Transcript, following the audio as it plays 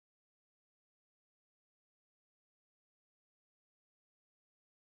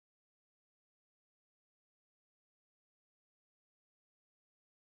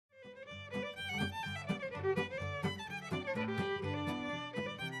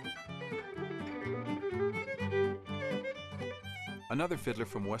Another fiddler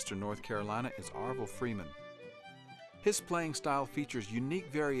from western North Carolina is Arvil Freeman. His playing style features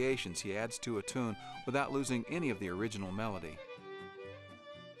unique variations he adds to a tune without losing any of the original melody.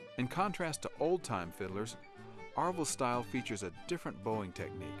 In contrast to old-time fiddlers, Arvil's style features a different bowing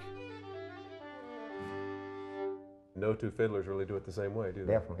technique. No two fiddlers really do it the same way, do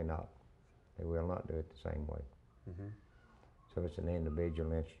they? Definitely not. They will not do it the same way. So it's an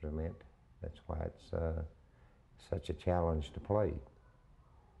individual instrument. That's why it's such a challenge to play.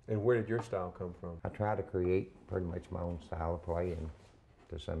 And where did your style come from? I try to create pretty much my own style of playing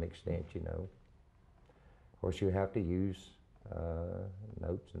to some extent, you know. Of course, you have to use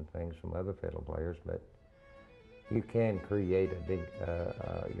notes and things from other fiddle players, but you can create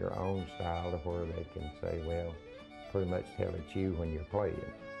your own style to where they can say, well, pretty much tell it's you when you're playing.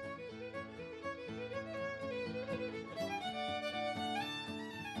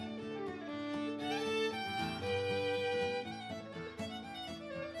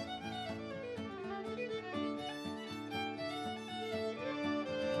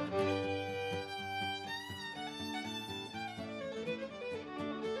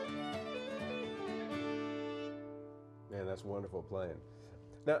 Man, that's wonderful playing.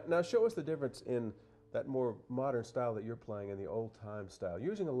 Now show us the difference in that more modern style that you're playing and the old-time style,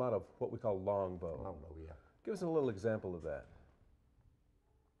 using a lot of what we call long bow. Long bow, yeah. Give us a little example of that.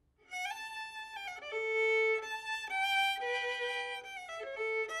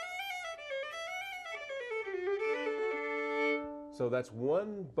 So that's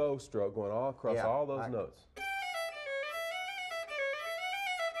one bow stroke going all across all those notes.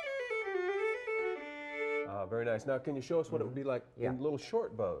 Very nice. Now, can you show us what it would be like in little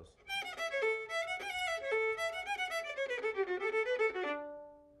short bows?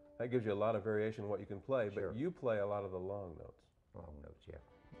 That gives you a lot of variation in what you can play, but you play a lot of the long notes. Long notes, yeah.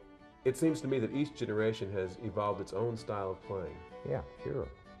 It seems to me that each generation has evolved its own style of playing. Yeah, sure.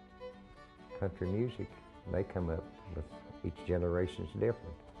 Country music, they come up with each generation's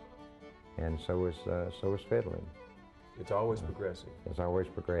different. And so is fiddling. It's always progressing. It's always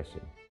progressing.